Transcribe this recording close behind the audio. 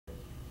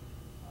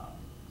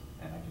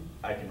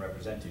I can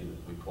represent to you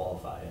that we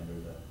qualify under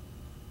the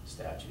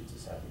statutes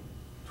as having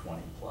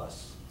 20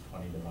 plus,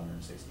 20 to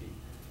 160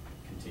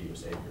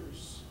 contiguous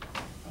acres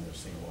under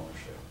single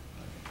ownership. I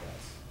think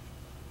that's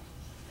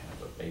kind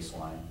of a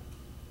baseline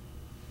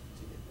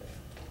to get there.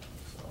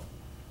 So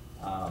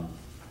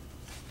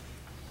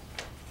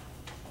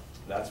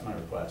that's my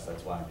request.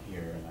 That's why I'm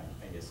here, and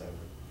I guess I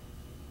would,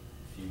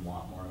 if you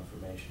want more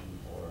information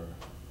or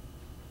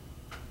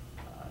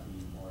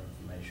need more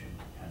information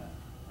to kind of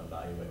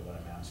evaluate what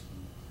I'm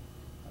asking,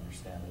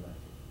 understand it, I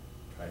can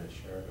try to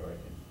share it, or I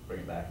can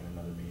bring it back in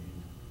another meeting,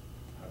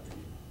 however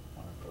you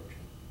want to approach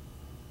it.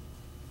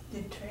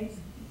 Did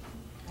Tracy?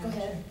 Go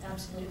ahead,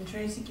 absolutely. Did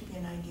Tracy give you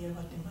an idea of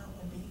what the amount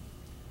would be?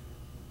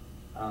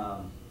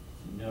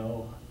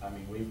 No, I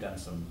mean, we've done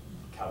some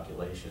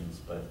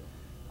calculations, but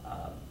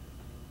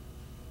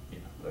you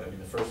know, I mean,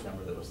 the first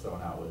number that was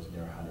thrown out was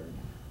near 100,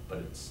 but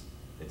it's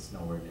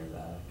nowhere near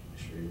that. I can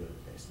assure you,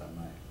 based on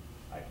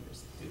I can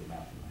just do the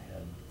math in my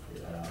head and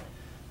figure that out.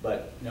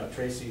 But no,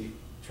 Tracy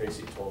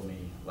told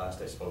me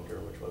last I spoke to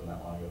her, which wasn't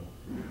that long ago,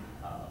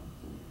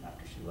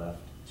 after she left,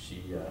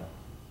 she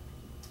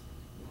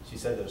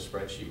said that a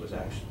spreadsheet was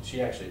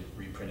she actually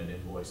reprinted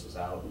invoices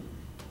out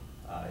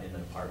in the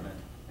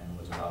department and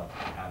was about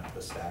half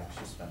the stack.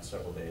 She spent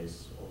several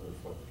days over the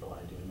 4th of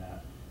July doing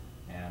that,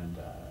 and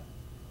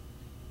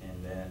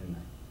then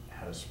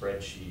had a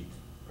spreadsheet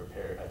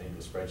prepared. I think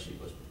the spreadsheet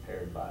was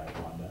prepared by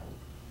Wanda.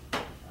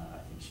 I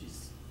think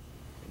she's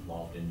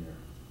involved in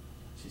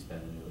she's been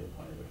the newly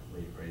appointed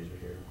lead appraiser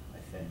here, I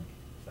think,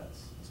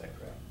 is that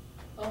correct?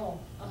 Oh,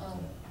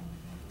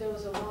 there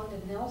was a Wanda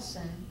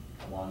Nelson.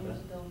 Wanda?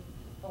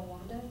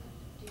 Wanda,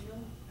 do you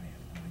know? I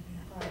have no idea.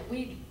 All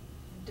right,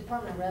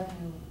 Department of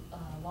Revenue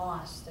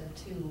lost their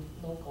 2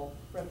 local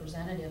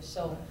representatives,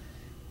 so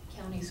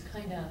county's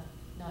kind of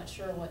not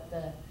sure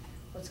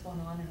what's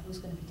going on or who's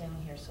going to be down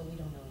here, so we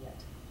don't know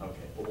yet.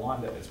 Okay, well,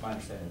 Wanda, it's my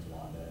understanding it's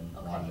Wanda, and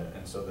Okay. Wanda,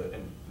 and so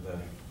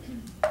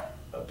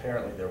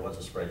apparently there was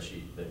a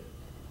spreadsheet that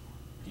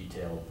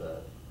detailed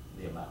the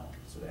amount.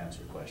 So to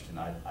answer your question,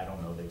 I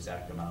don't know the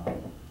exact amount.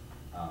 And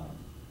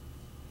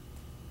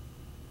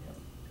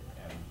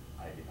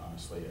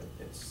honestly,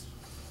 it's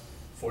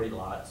 40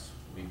 lots.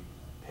 We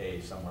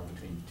pay somewhere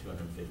between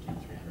 $250 and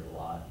 $300 a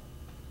lot.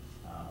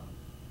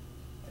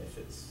 If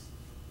it's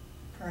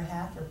Per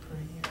half or per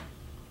year?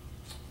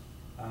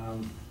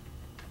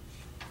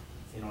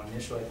 you know,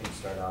 initially I think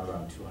start out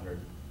around 200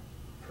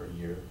 per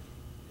year.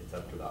 It's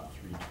up to about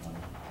 320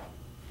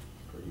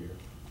 per year,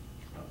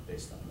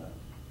 based on the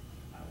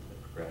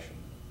progression.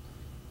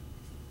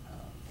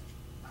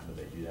 How do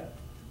they do that?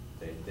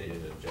 They did an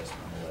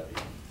adjustment on the levy,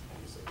 and I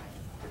guess they kind of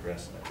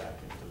progressing it back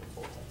into the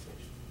full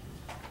taxation.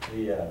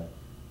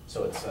 So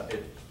it's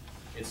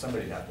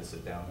somebody would have to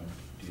sit down and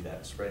do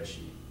that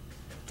spreadsheet,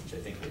 which I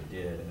think they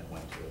did, and it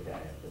went to a guy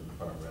at the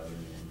Department of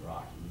Revenue named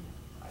Rocky.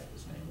 I have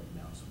his name written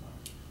down somewhere.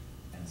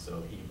 And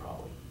so he can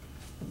probably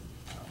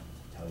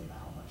tell you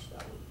how much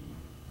that would be.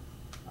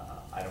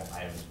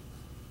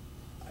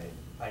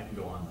 I can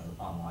go on the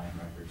online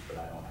records, but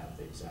I don't have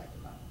the exact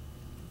amount.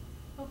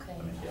 Okay.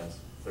 I mean, yes,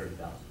 30,000,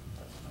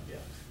 that's my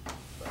guess,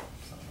 but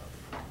somewhere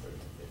between 30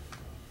 and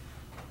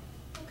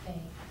 50. Okay.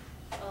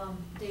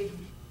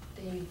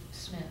 Dave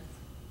Smith.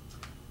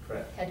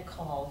 Correct. Had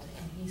called,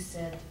 and he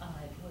said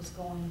it was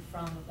going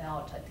from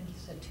about, I think he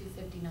said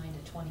 259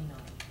 to 29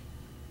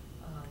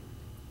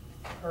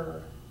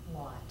 per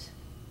lot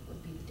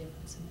would be the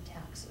difference in the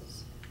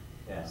taxes.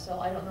 Yeah. So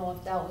I don't know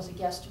if that was a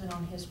guesstimate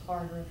on his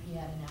part or if he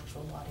had an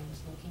actual lot he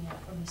was looking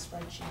at from the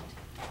spreadsheet.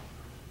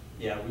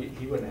 Yeah,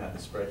 he wouldn't have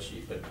the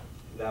spreadsheet, but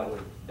that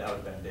would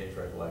have been Dave's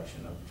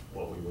recollection of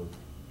what we would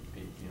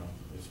be, you know,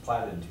 it was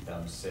platted in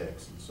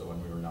 2006, and so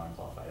when we were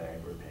non-qualified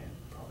ag, we were paying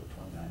probably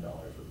 $29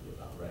 would be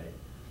about right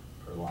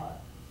per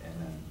lot, and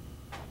then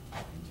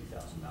in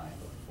 2009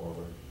 going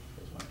forward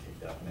is when it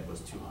kicked up, and it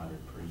was 200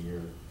 per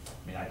year. I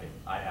mean,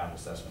 I have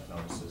assessment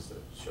notices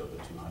that show the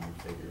 200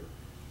 figure,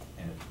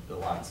 and the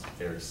lots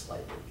vary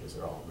slightly because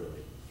they're all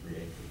really 3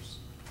 acres,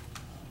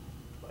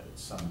 but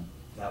it's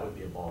that would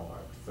be a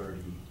ballpark,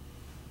 30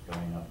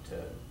 going up to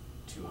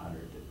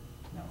 200 to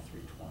now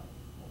 320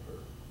 over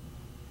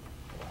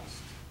the last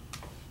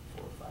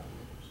 4 or 5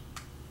 years.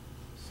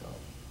 So,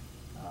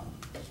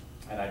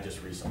 and I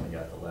just recently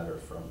got the letter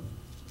from,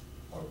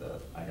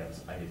 I get a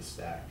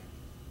stack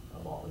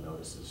of all the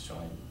notices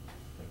showing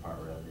the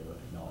Department of Revenue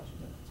acknowledging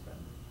that it's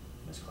been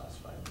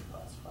misclassified and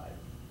reclassified.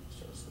 It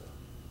shows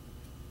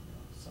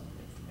some of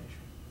the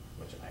information,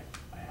 which I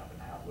happen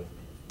to have with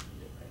me if you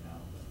need it right now.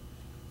 But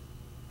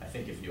I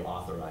think if you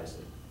authorize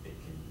it, it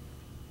can be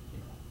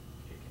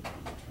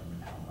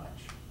determined how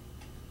much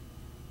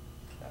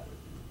that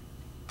would be.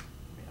 I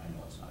mean, I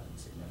know it's not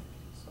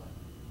insignificant, so I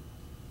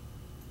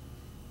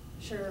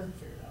Sure.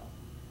 figure it out.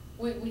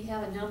 We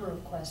have a number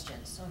of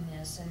questions on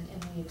this,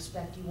 and we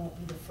expect you won't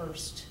be the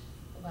first,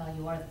 well,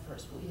 you are the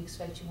first, but we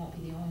expect you won't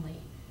be the only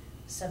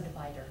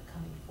subdivider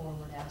coming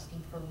forward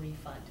asking for a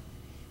refund.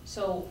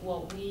 So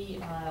what we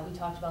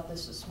talked about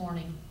this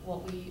morning,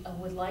 what we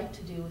would like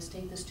to do is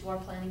take this to our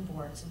planning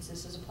board, since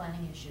this is a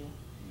planning issue,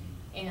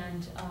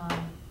 and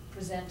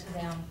present to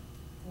them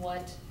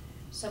what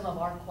some of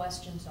our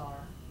questions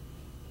are,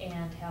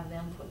 and have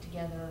them put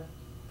together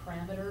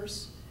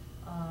parameters,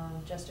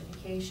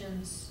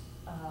 justifications,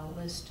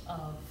 list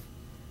of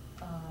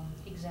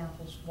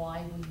examples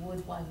why we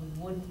would, why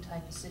we wouldn't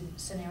type of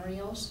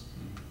scenarios,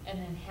 and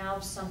then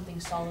have something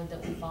solid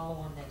that we follow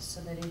on this,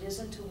 so that it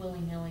isn't a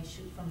willy-nilly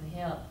shoot from the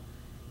hip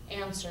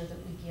answer that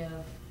we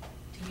give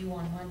to you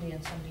on Monday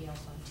and somebody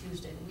else on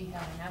Tuesday. We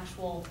have an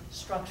actual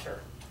structure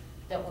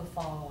that we're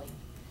following.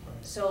 Right.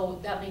 So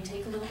that may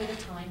take a little bit of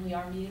time. We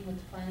are meeting with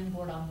the planning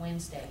board on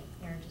Wednesday,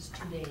 here in just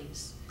 2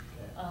 days.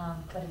 Okay.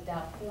 But at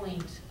that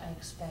point, I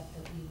expect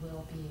that we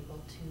will be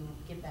able to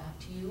get back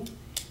to you,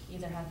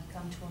 either have you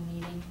come to a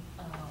meeting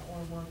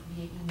or work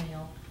via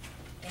email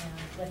and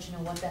let you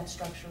know what that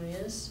structure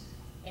is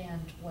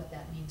and what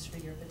that means for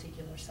your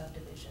particular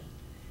subdivision.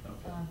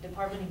 Okay.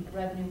 Department of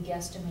Revenue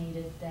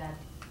guesstimated that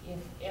if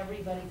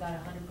everybody got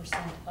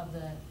 100% of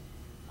the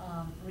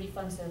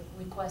refunds they're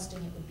requesting,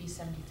 it would be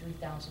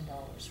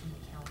 $73,000 from the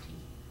county.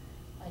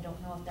 I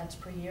don't know if that's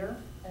per year.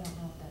 I don't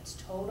know if that's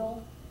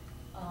total.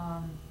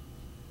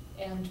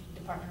 And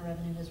Department of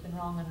Revenue has been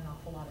wrong on an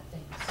awful lot of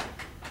things.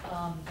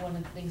 One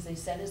of the things they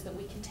said is that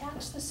we can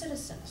tax the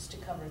citizens to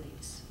cover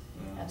these.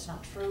 That's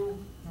not true,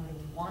 nor do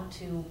we want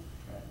to,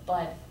 Right.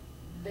 but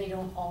they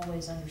don't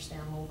always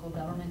understand local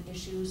government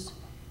issues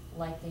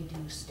like they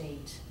do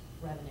state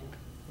revenue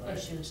Right.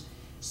 issues.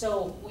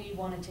 So we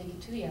want to take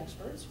it to the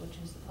experts, which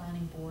is the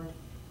planning board,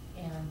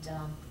 and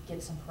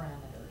get some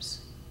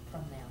parameters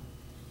from them.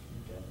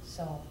 Okay.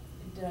 So,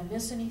 did I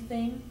miss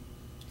anything?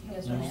 You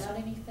guys want to No. add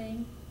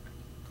anything?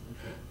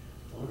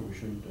 I wonder we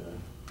shouldn't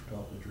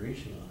talk to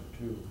Tracy on it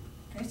too.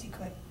 Tracy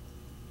quit.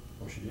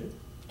 Oh, she did?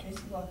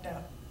 Tracy walked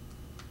out.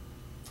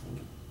 We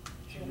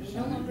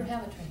no longer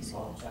have a Tracy.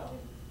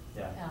 Yeah,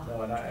 Yeah.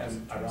 no, and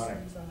ironic,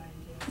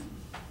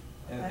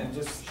 and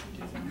just,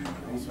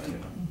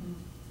 Mhm.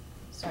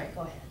 Sorry,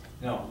 go ahead.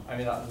 no, I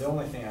mean, the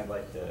only thing I'd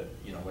like to,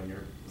 you know, when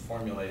you're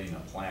formulating a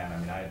plan, I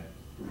mean,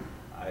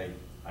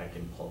 I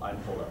pulled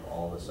up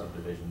all the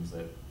subdivisions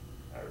that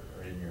are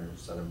in your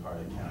southern part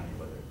of the county,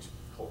 whether it's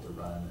Coulter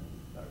Run, and,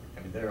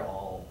 I mean, they're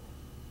all,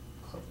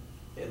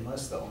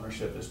 unless the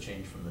ownership has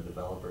changed from the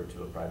developer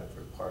to a private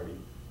third party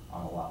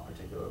on a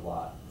particular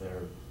lot,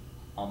 they're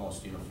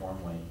almost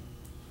uniformly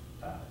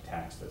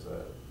taxed as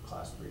a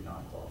Class 3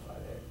 non-qualified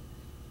A.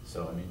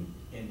 So, I mean,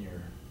 in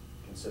your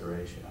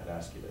consideration, I'd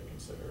ask you to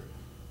consider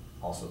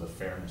also the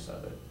fairness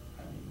of it.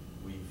 I mean,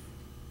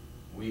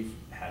 we've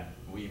had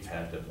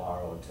to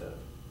borrow to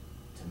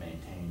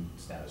maintain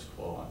status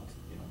quo on,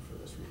 you know, for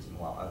this reason,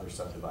 while other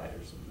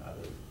subdividers and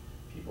other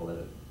people that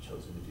have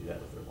chosen to do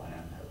that with their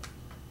land have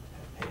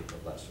paid the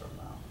lesser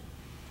amount.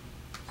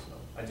 So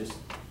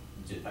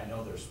I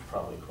know there's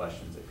probably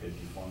questions that could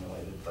be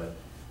formulated, but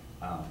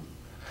I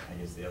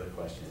guess the other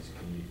question is,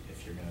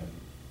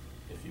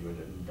 if you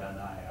would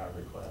deny our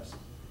request,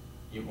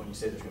 when you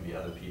say there's gonna be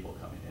other people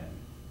coming in,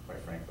 quite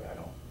frankly,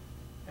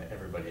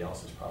 everybody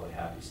else is probably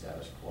happy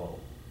status quo,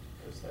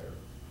 because they're,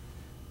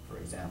 for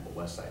example,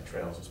 West Side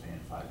Trails is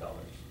paying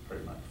 $5,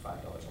 pretty much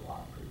 $5 a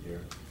lot per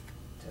year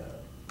to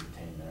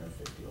retain their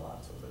 50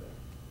 lots over there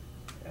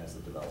as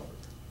the developer,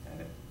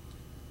 and it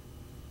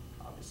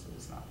obviously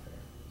is not fair.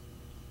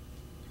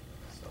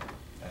 So,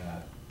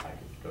 and I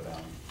could go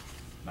down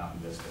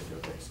Mountain Vista, Joe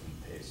Dixon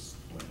pays,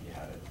 when he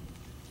had it,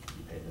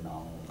 he paid the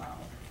nominal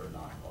amount for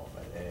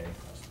non-qualified A,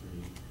 Class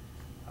 3.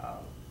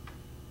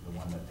 The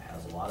one that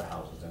has a lot of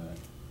houses in it,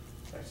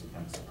 it's actually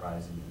kind of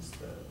surprising, is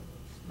the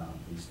Mountain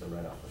Vista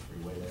right off the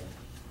freeway there.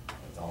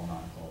 It's all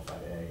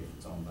non-qualified A,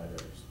 it's owned by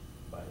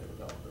their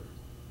developer.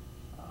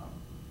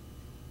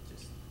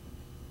 Just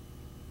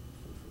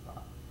food for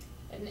thought.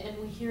 And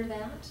we hear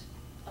that.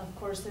 Of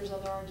course, there's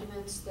other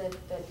arguments that,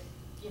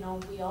 you know,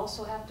 we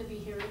also have to be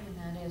hearing, and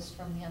that is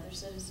from the other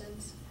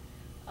citizens.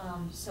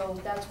 So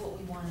that's what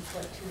we want to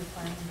put to the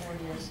planning board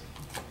is,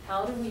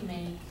 how do we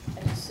make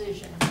a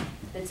decision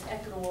that's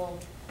equitable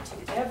to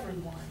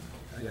everyone,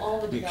 all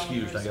the Be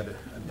developers? excused, I got an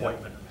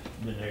appointment.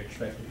 Didn't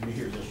expect to be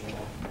here this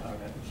long.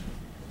 Okay.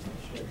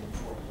 Scheduled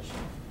for this.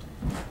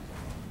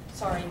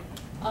 Sorry,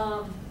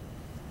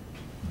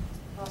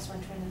 lost my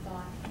train of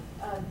thought.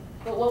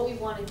 But what we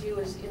want to do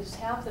is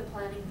have the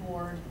planning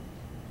board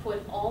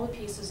put all the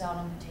pieces out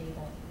on the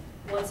table.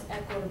 What's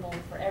equitable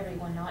for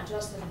everyone, not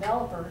just the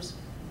developers,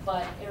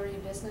 but area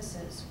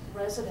businesses,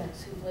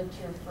 residents who've lived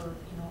here for,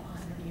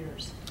 100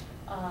 years.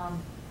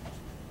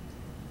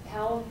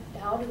 How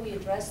do we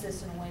address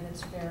this in a way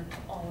that's fair to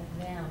all of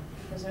them?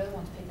 Because they're the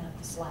ones picking up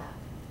the slack.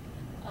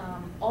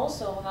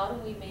 Also, how do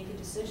we make a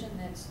decision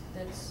that's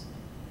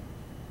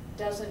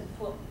doesn't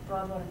put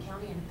Broadwater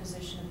County in a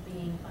position of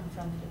being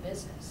unfriendly to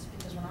business,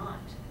 because we're not.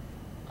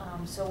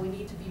 So we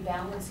need to be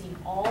balancing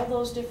all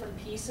those different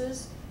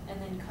pieces and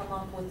then come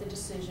up with a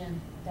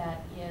decision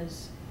that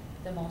is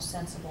the most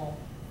sensible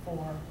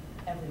for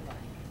everybody.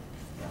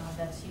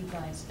 That's you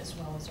guys, as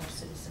well as our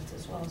citizens,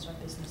 as well as our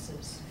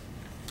businesses.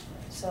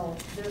 So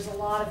there's a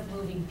lot of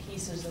moving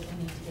pieces that we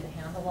need to get a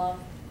handle of,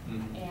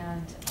 Mhm.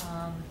 and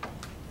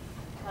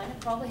kind of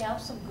probably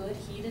have some good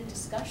heated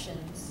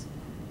discussions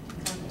to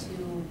come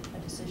to a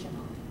decision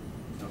on.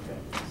 Okay,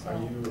 So- are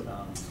you,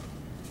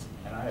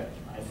 and I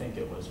think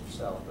it was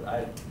yourself, but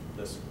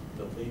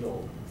the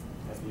legal,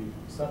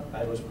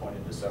 I was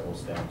pointed to several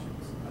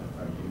statutes.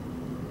 Are you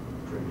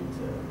privy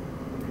to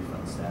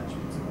refund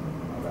statutes and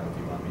all that? Do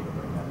you want me to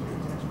bring that to your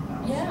attention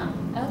now?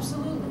 Yeah,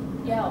 absolutely.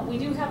 Yeah, we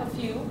do have a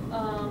few,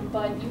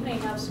 but you may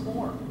have some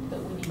more that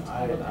we need to be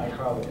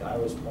looking at. I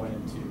was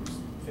pointed to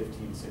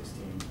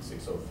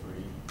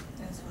 1516-603.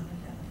 That's one we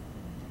got.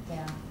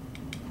 Yeah.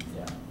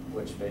 Yeah,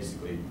 which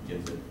basically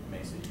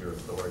makes it your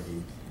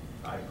authority.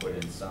 I put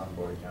in some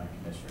Board of County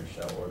Commissioners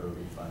shall order a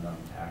refund on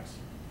tax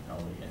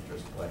penalty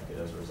interest collected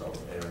as a result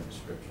of error in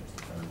descriptions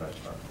determined by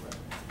Department of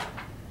Revenue.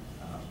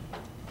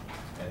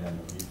 And then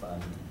the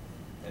refund,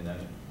 and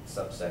then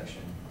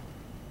subsection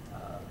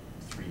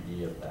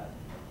 3D of that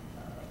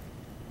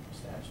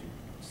statute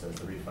says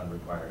the refund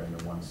required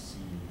under 1C,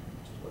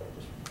 which is what I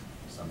just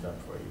summed up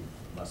for you,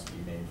 must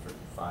be made for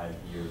 5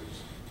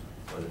 years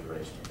for the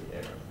duration of the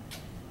error.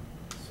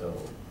 So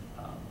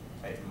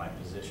my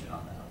position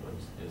on that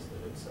is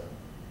that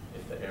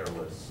if the error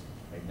was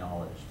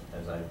acknowledged,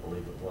 as I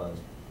believe it was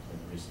in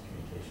the recent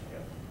communication I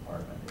got from the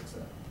department,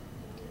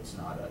 it's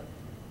not a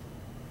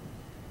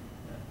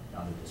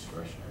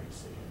discretionary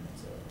decision.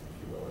 If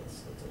you will,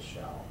 it's a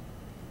shall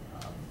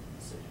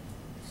decision.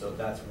 So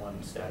that's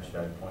one statute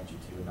I'd point you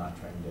to, not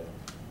trying to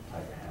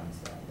tie your hands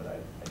down, but I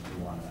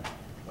do want to,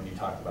 when you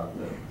talk about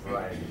the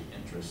variety of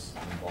interests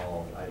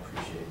involved, I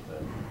appreciate the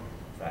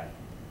fact,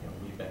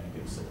 we've been a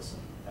good citizen.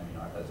 I mean,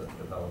 as a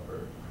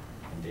developer,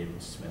 and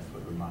David Smith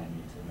would remind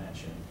me to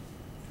mention,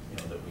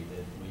 that we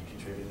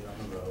contributed on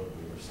the road.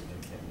 We were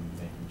significant in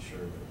making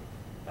sure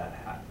that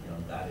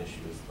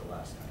issue is the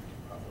last time he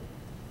probably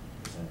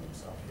presented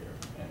himself here,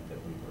 and that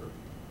we were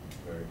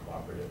very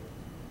cooperative,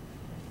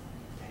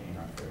 paying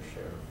our fair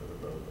share for the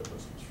road that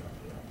was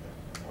constructed out there,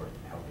 and we're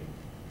helping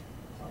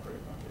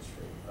cooperative market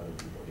street, other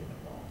people get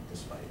involved,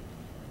 despite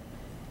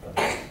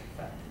other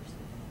factors.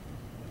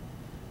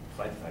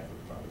 Despite the fact that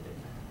we probably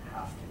didn't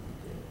have to, we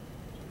did it,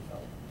 because we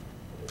felt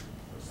that it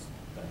was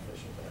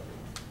beneficial to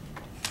everyone.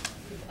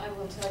 I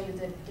will tell you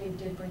that Dave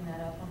did bring that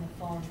up on the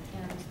phone,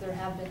 and there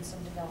have been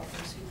some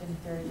developers who've been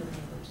very good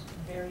neighbors,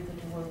 very good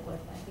to work with.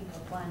 I think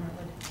our planner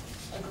would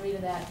agree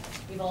to that.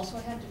 We've also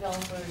had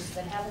developers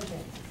that haven't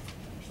been.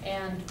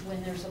 And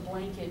when there's a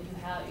blanket,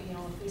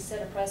 if we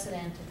set a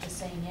precedent of just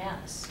saying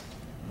yes,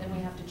 then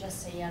we have to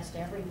just say yes to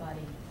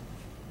everybody.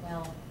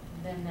 Well,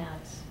 then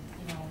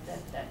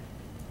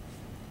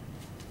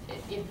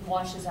it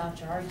washes out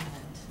your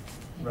argument.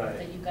 Right.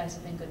 That you guys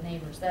have been good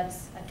neighbors. I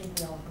think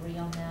we all agree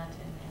on that,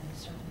 and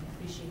certainly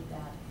appreciate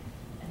that.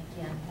 And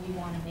again, we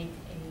want to make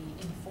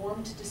a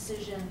informed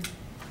decision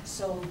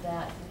so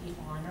that we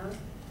honor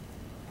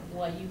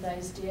what you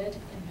guys did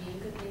in being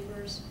good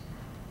neighbors,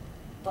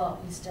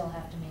 but we still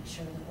have to make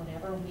sure that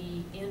whatever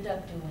we end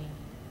up doing,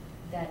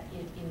 that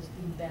it is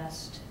the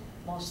best,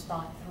 most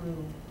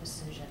thought-through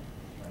decision.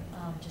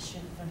 Right. Just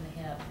shooting from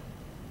the hip.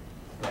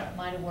 Yeah.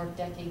 Might have worked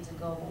decades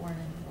ago, but we're in a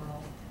new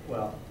world.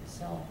 Well,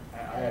 So.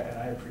 and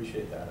I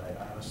appreciate that.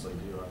 I honestly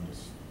do.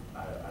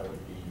 I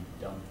would be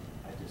dumb.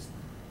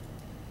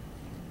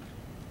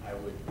 I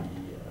would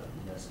be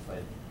remiss if I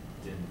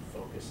didn't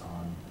focus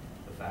on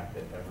the fact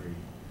that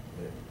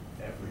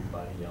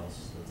everybody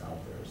else that's out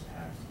there is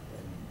taxed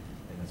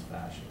in this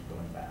fashion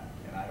going back.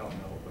 And I don't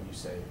know, when you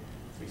say,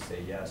 if we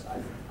say yes,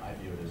 I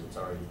view it as it's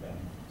already been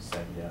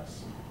said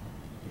yes,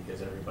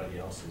 because everybody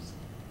else is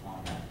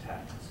on that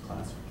tax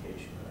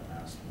classification that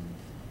I'm asking,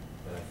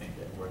 that I think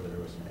that where there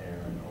was an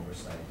error and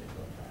oversight, they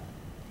go back.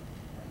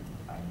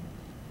 And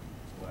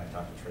when I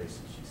talked to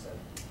Tracy, she said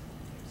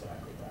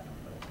exactly that.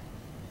 But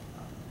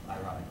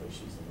ironically,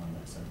 she's the one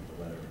that sent me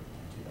the letter in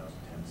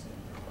 2010 saying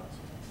they're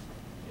classified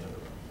the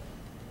other way.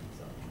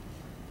 So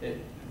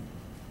anyway,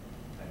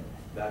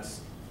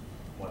 that's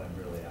what I'm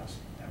really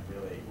asking. And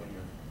really, when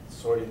you're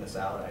sorting this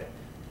out,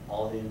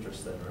 all the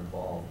interests that are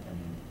involved, I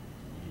mean,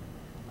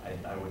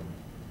 it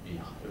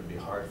would be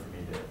hard for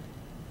me to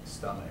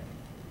stomach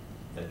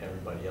that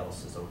everybody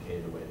else is okay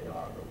the way they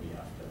are, but we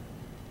have to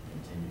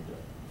continue to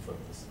flip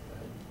this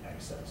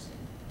excess in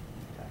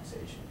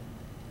taxation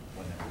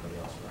when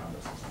everybody else around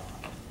us is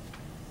not.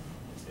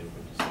 It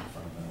would just be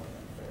fundamentally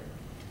unfair.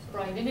 So.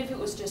 Right, and if it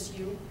was just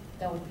you,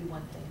 that would be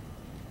one thing,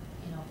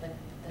 but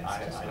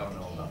that's just I not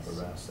don't know about the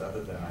rest,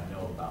 other than I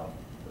know about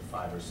the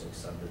 5 or 6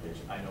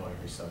 subdivisions. I know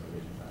every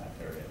subdivision in that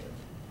area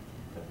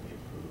that we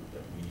approved,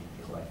 that we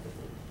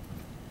collectively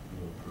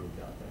approved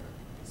out there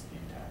is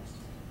being taxed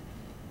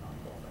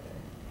non-qualified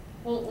ag.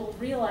 We'll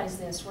realize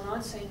this, we're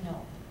not saying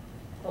no,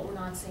 but we're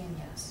not saying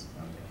yes.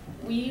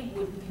 Okay. We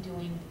wouldn't be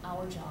doing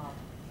our job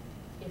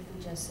if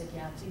we just said,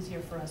 yeah, it's easier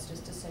for us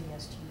just to say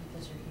yes to you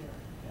because you're here.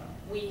 Yeah.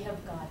 We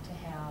have got to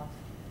have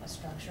a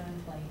structure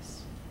in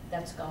place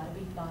that's got to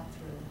be thought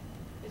through.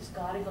 It's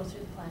got to go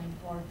through the planning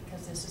board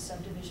because this is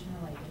subdivision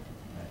related.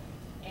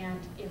 Right. And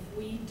if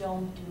we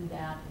don't do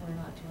that, we're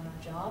not doing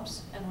our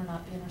jobs and we're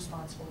not being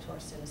responsible to our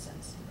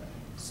citizens.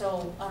 Right.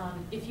 So,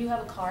 if you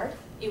have a card,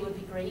 it would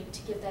be great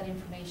to get that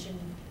information.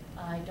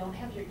 I don't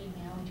have your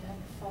email, I do have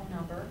your phone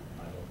number,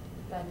 I don't-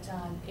 but,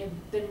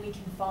 then we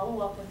can follow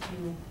up with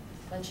you,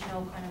 let you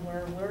know kind of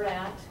where we're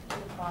at in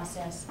the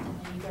process, and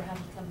then either have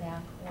you come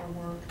back or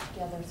work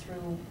together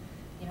through,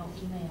 you know,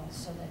 emails,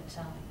 so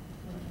that,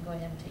 we can go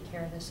ahead and take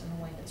care of this in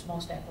a way that's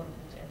most equitable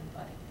to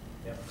everybody.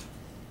 Yep.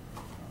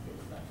 I'm good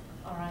with that.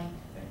 All right?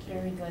 Thank you.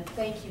 Very good.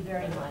 Thank you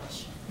very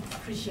much.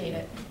 Appreciate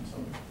it. So,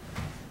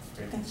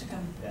 great. Thanks for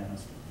coming. Yeah,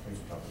 that's,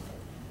 great job.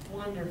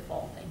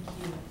 Wonderful, thank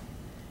you.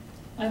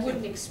 I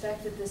wouldn't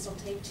expect that this will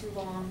take too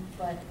long,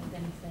 but if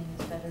anything,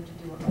 it's better to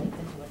do it right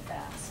than do it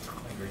fast.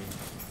 Agreed.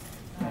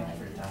 All Thank right. you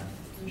for your time.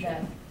 You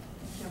bet.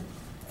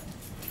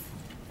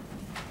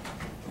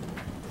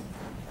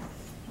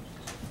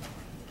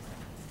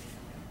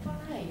 All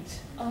right,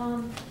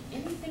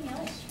 anything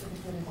else for the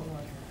good of the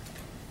order?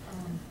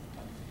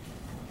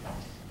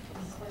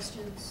 Any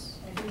questions?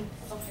 Okay.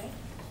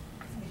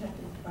 You have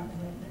to Department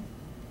of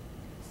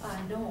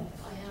Revenue? No,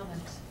 I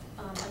haven't.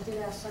 I did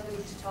ask somebody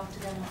to talk to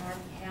them on our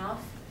behalf.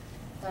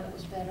 Thought it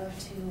was better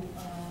to,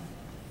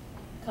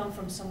 come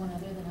from someone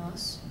other than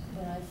us,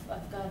 but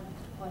I've got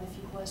quite a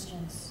few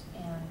questions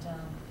and,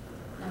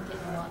 not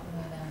getting a lot in the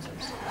way of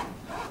answers.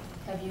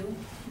 Have you?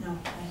 No,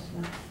 I have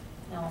not.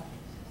 No.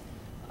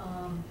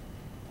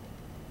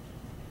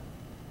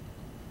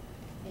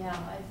 Yeah,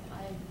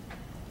 I'm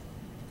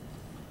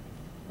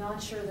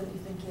not sure that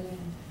we've been getting,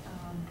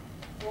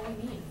 what we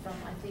need from,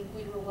 I think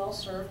we were well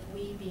served,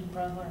 we being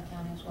Broadwater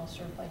County was well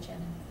served by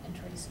Jen and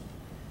Tracy.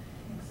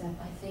 Exactly.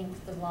 I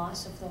think the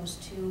loss of those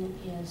two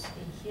is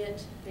a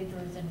hit bigger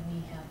than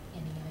we have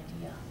any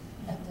idea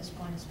at this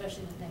point,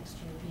 especially with next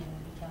year being a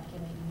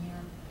recalculating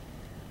year.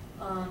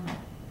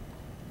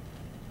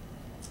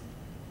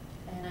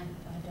 And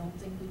I don't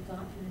think we've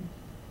gotten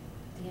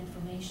the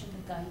information,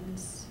 the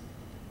guidance,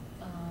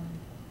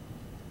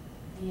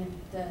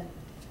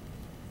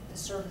 the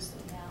service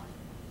that we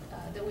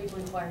have, that we've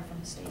required from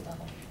the state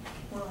level.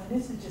 Well, and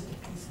this is just a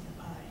piece of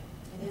the pie.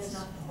 It It's is.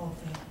 not the whole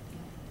thing.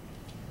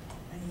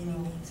 By any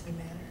means we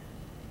matter.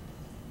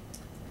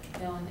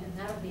 No, and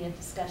that'll be a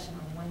discussion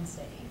on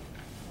Wednesday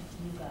with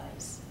you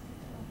guys.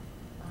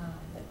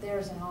 But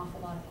there's an awful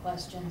lot of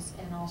questions,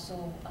 and also,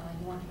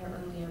 you weren't here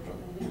earlier, but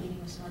we'll be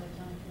meeting with some other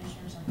county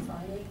commissioners on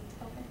Friday.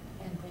 Okay.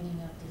 And bringing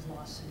up these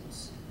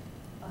lawsuits.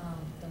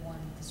 The one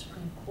with the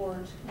Supreme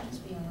Court, which is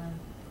BLM,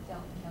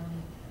 Dalton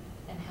County,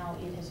 and how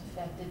it has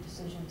affected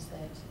decisions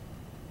that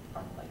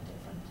are quite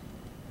different.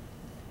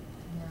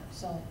 Yeah,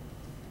 so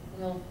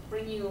we'll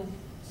bring you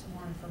some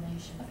more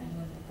information from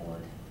you and the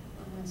board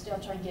on Wednesday.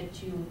 I'll try and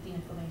get you the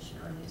information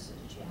early so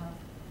that you have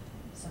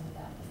some of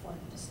that before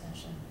the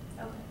discussion.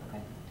 Okay,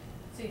 okay.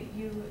 So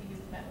you've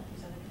met with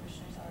these other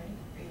commissioners already,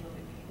 or you will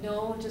be meeting?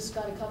 No, just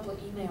got a couple of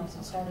emails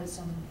and started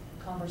some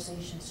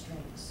conversation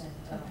strings, and,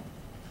 Okay.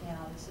 yeah,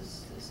 this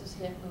is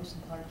hit Lewis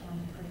and Clark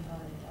County pretty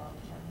hard, and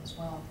Dalton County as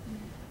well. Mhm.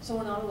 So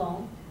we're not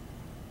alone.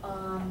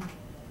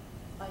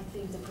 I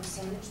think the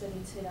percentage that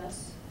it's hit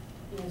us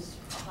is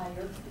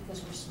higher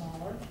because we're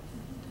smaller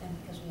and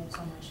because we have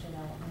so much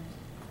development.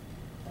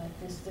 But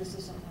this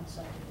isn't one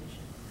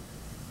subdivision.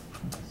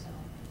 So,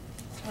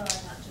 Well,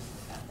 and not just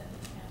the fact that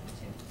it's county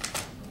too.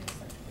 We have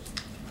subdivisions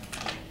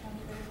in the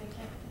county very big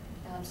hit.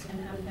 And have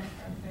absolutely, been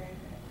for a very,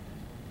 very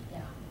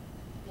long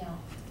yeah,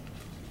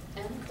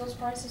 yeah. And those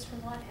prices for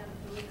lot haven't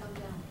really come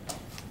down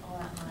all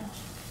that much.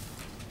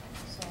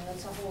 So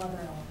that's a whole other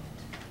element.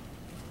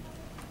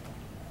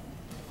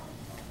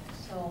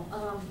 So,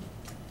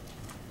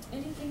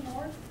 anything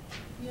more?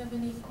 Do you have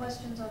any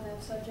questions on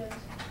that subject?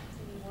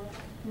 Any more?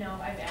 time. No,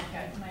 I've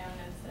got my own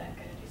notes that I've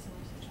got to do some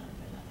research on,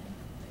 but nothing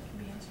that can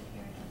be answered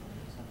here, I don't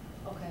believe so.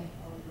 Okay.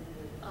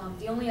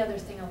 The only other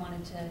thing I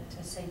wanted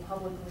to say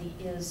publicly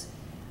is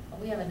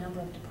we have a number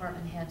of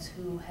department heads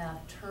who have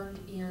turned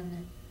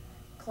in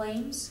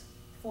claims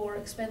for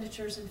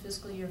expenditures in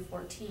fiscal year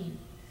 14.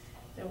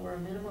 There were a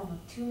minimum of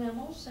 2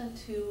 memos sent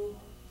to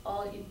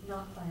all,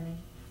 not planning,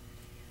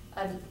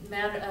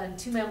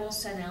 2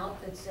 memos sent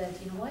out that said,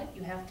 you know what,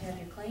 you have to have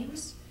your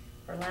claims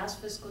for last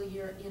fiscal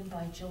year in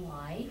by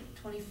July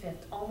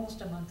 25th,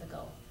 almost a month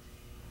ago.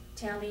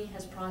 Tammy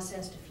has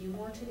processed a few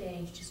more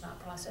today, she's not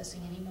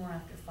processing any more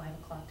after 5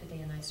 o'clock today,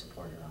 and I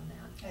support her on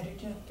that. I do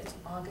too. It's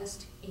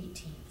August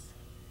 18th.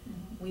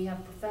 Mhm. We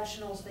have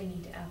professionals, they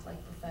need to act like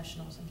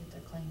professionals and get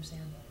their claims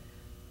in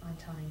on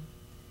time.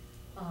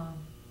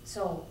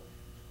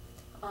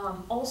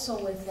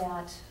 Also with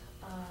that,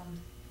 I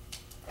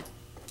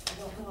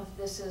don't know if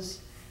this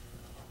is,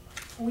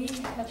 we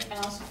have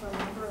asked for a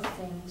number of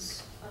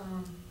things.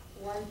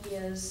 One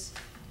is,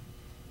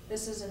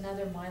 this is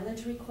another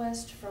mileage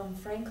request from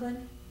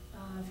Franklin,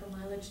 for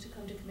mileage to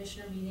come to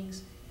commissioner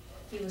meetings.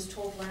 He was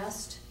told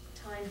last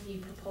time he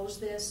proposed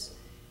this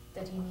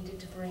that he needed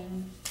to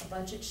bring a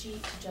budget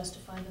sheet to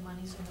justify the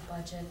monies in the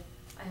budget.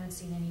 I haven't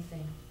seen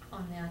anything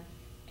on that.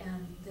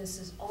 And this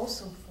is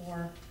also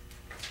for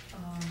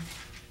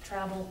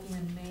travel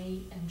in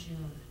May and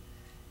June,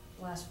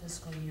 last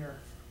fiscal year.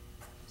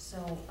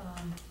 So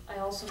I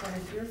also got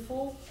an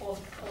earful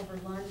over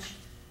lunch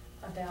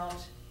about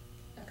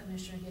a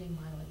commissioner getting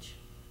mileage.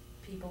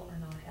 People are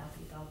not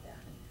happy about that.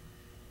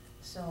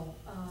 So,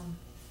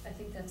 I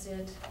think that's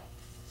it.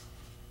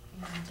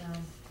 And,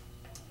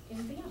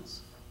 anything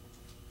else?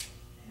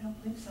 I don't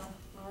think so.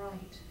 All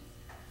right.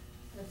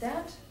 With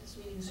that, this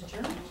meeting is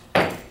adjourned.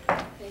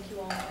 Thank you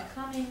all for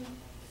coming.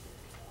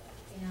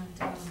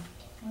 And,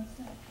 What's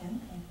that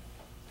pen?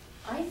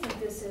 I think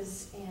this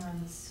is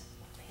Ann's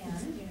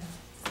pen. Yeah,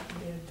 it's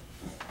good.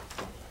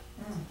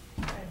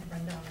 I had to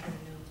run down here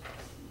now.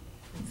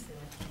 Let's see.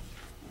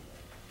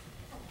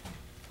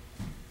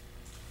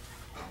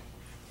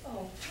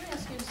 Oh, can I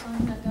ask you to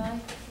sign that guy?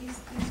 These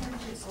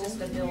are It's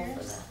just a bill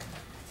for that.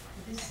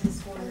 This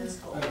is for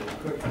I have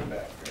a cookie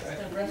back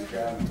there. The rest-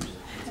 Grab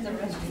it. the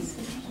rest.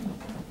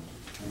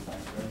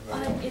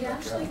 It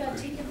actually got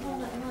taken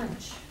home at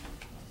lunch.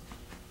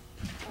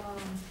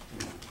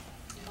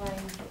 By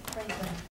Franklin.